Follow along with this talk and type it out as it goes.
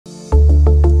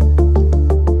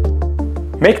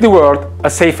Make the world a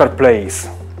safer place.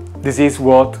 This is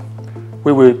what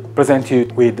we will present you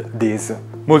with this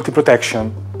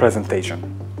Multiprotexion presentation.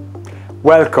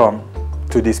 Welcome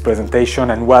to this presentation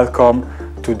and welcome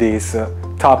to this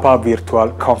TAPA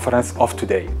virtual conference of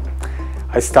today.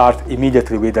 I start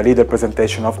immediately with a little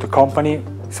presentation of the company.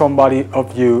 Somebody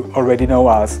of you already know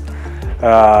us,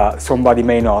 somebody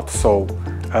may not, so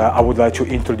I would like to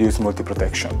introduce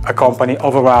Multiprotexion, a company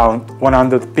of around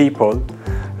 100 people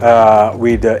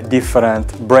with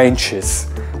different branches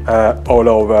all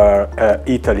over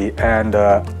Italy and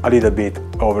a little bit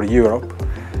over Europe.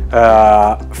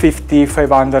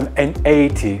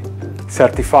 580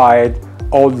 certified,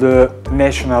 all the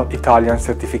national Italian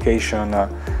certification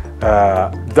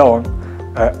done,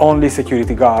 only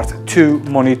security guards, 2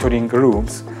 monitoring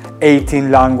rooms, 18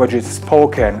 languages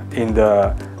spoken in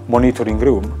the monitoring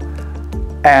room,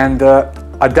 and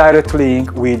a direct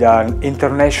link with an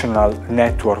international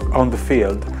network on the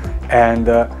field and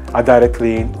a direct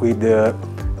link with the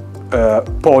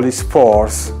police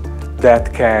force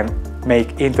that can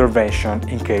make intervention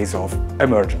in case of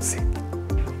emergency.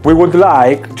 We would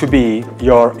like to be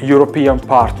your European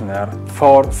partner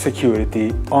for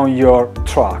security on your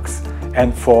trucks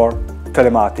and for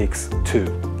telematics too.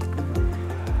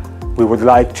 We would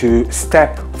like to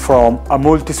step from a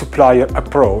multi-supplier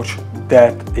approach,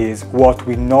 that is what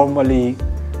we normally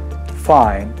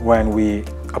find when we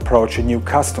approach new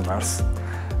customers,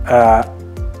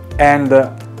 and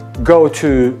go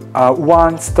to a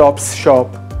one-stop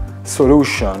shop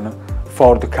solution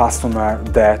for the customer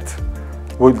that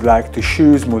would like to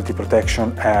choose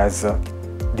Multiprotexion as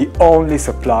the only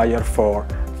supplier for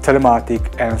telematic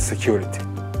and security.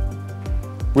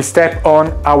 We step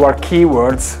on our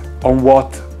keywords on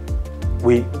what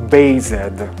we based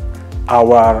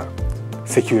our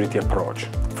security approach.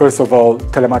 First of all,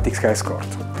 telematics escort.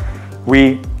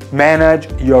 We manage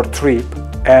your trip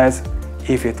as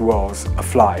if it was a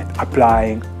flight,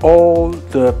 applying all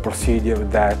the procedure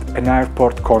that an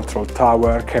airport control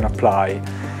tower can apply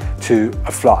to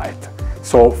a flight.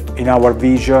 So in our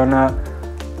vision,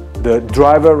 the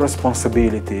driver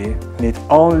responsibility needs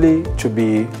only to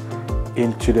be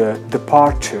into the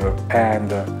departure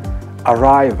and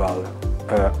arrival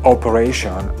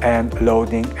operation and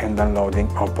loading and unloading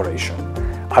operation.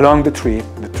 Along the trip,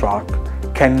 the truck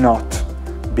cannot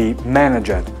be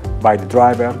managed by the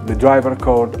driver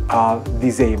code are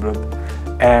disabled,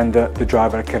 and the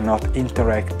driver cannot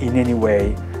interact in any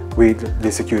way with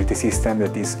the security system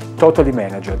that is totally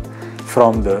managed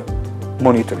from the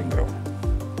monitoring room.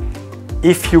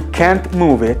 If you can't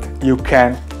move it, you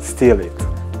can't steal it.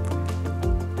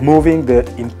 Moving the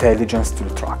intelligence to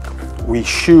the truck. We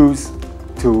choose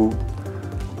to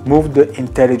move the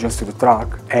intelligence to the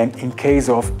truck, and in case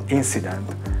of incident,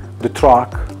 the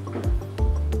truck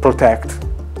protects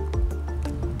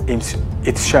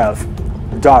itself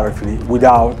directly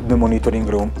without the monitoring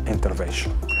room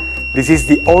intervention. This is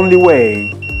the only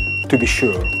way to be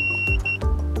sure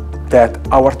that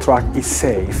our truck is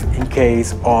safe in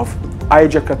case of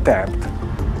hijack attempt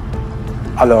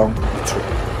along the trip.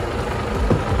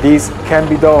 This can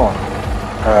be done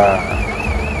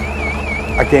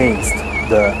against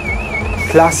the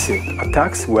classic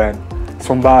attacks when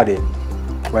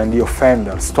the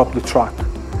offender stops the truck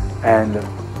and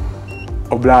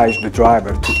oblige the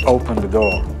driver to open the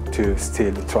door to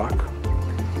steal the truck,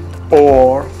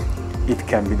 or it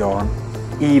can be done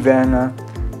even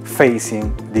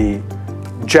facing the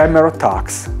jammer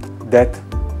attacks that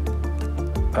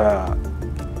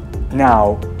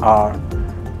now are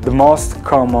the most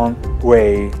common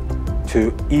way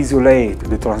to isolate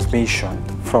the transmission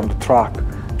from the truck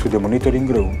to the monitoring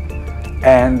room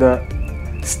and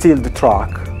steal the truck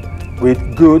with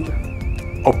good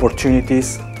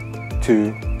opportunities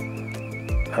to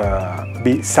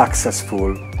be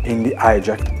successful in the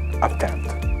hijack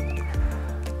attempt.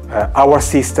 Our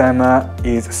system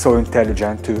is so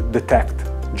intelligent to detect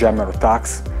jammer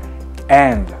attacks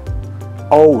and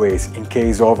always, in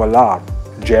case of alarm,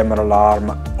 jammer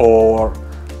alarm or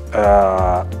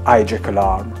hijack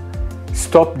alarm,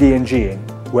 stop the engine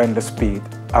when the speed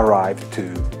arrives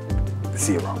to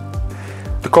 0.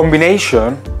 The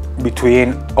combination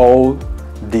between all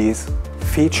these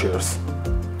features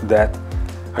that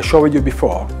I showed you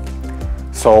before,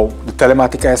 so the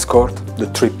telematic escort, the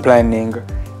trip planning,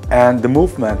 and the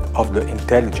movement of the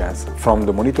intelligence from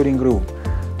the monitoring room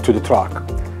to the truck,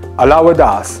 allowed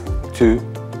us to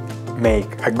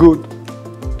make a good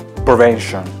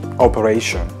prevention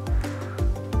operation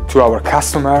to our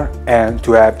customer and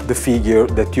to have the figure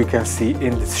that you can see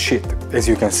in this sheet. As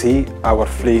you can see, our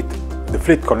fleet, the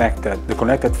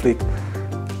connected fleet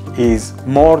is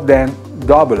more than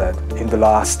doubled in the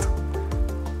last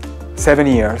 7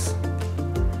 years,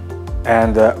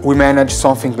 and we manage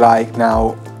something like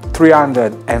now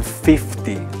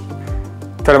 350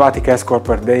 telematic escort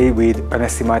per day with an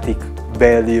estimated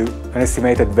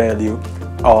value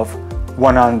of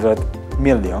 100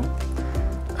 million.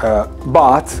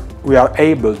 But we are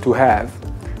able to have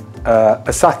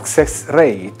a success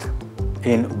rate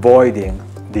in avoiding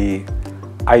the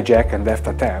hijack and theft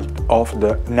attempt of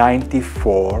the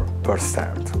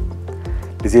 94%.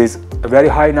 This is a very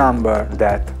high number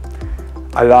that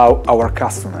allow our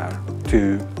customer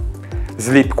to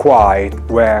sleep quiet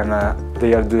when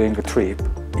they are doing a trip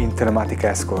in telematic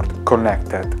escort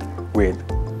connected with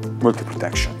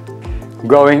Multiprotexion.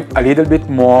 Going a little bit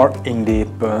more in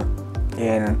deep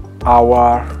in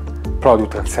our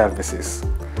product and services,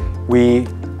 we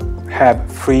have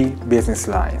 3 business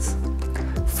lines.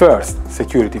 First,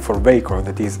 security for vehicle,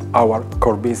 that is our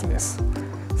core business.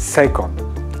 Second,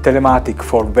 telematic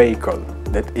for vehicle,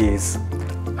 that is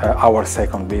our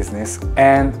second business,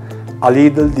 and a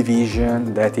little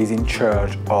division that is in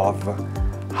charge of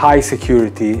high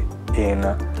security in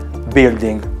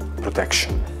building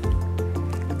protection.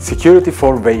 Security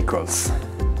for vehicles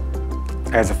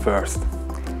as a first.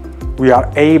 We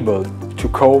are able to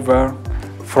cover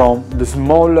from the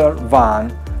smaller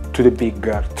van to the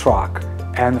bigger truck,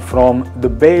 and from the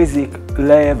basic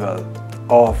level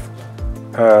of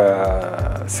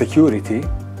security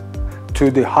to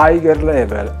the higher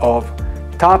level of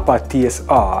TAPA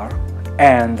TSR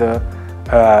and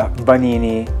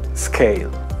Banini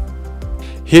scale.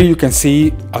 Here you can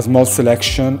see a small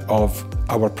selection of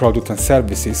our products and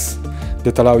services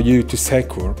that allow you to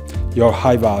secure your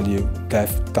high-value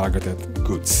theft-targeted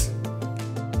goods.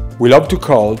 We love to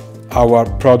call our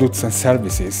products and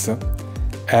services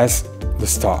as the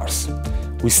stars.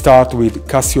 We start with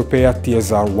Cassiopeia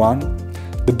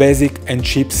TSR1, the basic and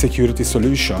cheap security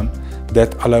solution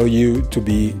that allow you to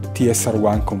be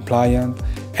TSR1 compliant,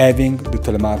 having the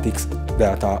telematics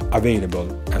data available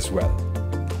as well.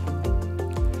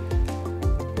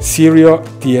 Serio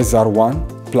TSR1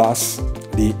 plus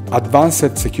the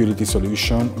advanced security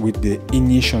solution with the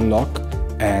ignition lock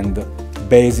and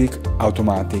basic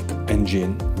automatic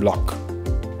engine block.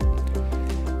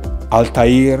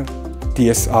 Altair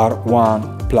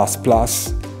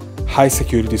TSR1++, high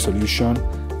security solution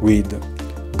with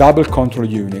double control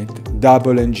unit,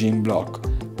 double engine block,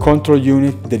 control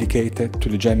unit dedicated to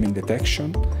the jamming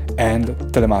detection, and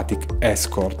telematic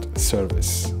escort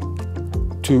service.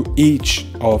 To each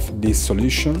of these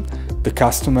solutions, the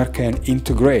customer can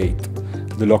integrate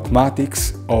the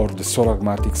Lockmatics or the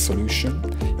Solarmatics solution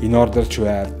in order to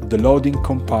have the loading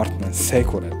compartment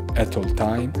secured at all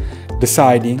time,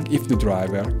 deciding if the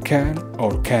driver can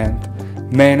or can't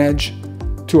manage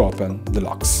to open the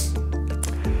locks.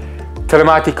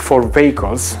 Telematic for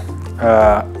vehicles,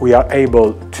 we are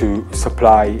able to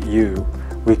supply you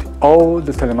with all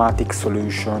the telematic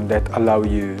solutions that allow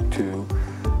you to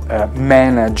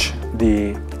manage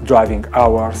the driving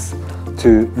hours,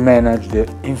 to manage the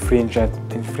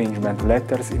infringement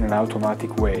letters in an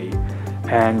automatic way,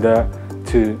 and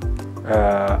to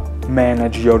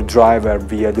manage your driver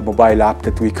via the mobile app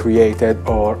that we created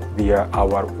or via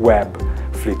our web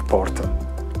fleet portal.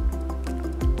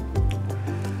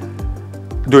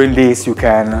 Doing this, you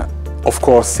can, of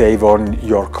course, save on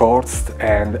your costs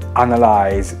and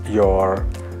analyze your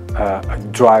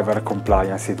driver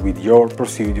compliance with your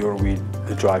procedure with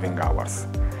the driving hours.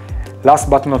 Last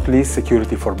but not least,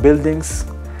 security for buildings.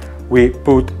 We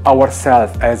put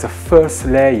ourselves as a first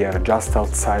layer just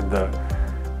outside the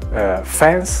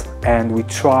fence, and we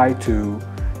try to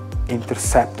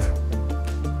intercept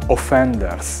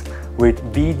offenders with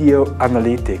video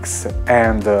analytics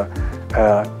and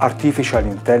artificial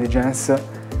intelligence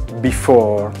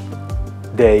before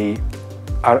they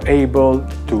are able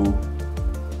to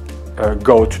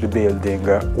go to the building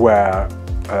where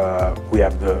we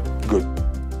have the good.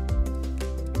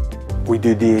 We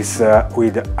do this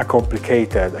with a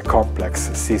complex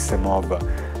system of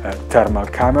thermal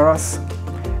cameras,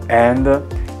 and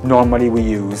normally we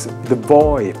use the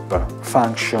VoIP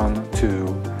function to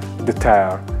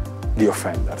deter the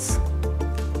offenders.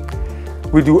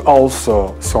 We do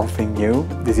also something new.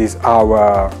 This is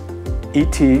our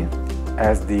E.T.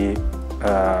 as the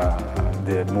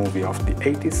movie of the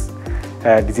 80s.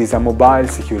 This is a mobile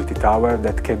security tower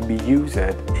that can be used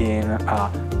in a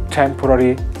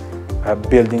temporary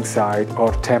building site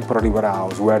or temporary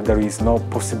warehouse where there is no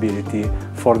possibility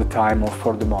for the time or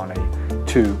for the money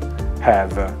to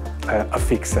have a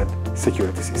fixed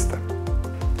security system.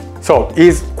 So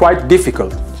it's quite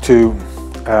difficult to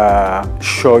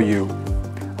show you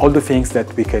all the things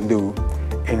that we can do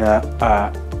in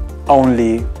a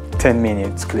only 10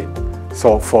 minutes clip.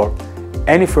 So for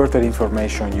any further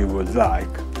information you would like,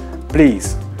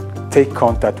 please take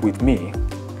contact with me,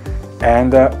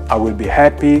 and I will be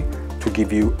happy to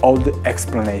give you all the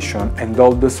explanation and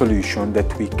all the solution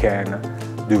that we can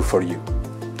do for you.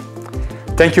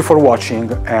 Thank you for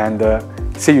watching, and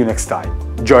see you next time.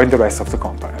 Join the rest of the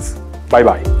conference. Bye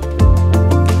bye.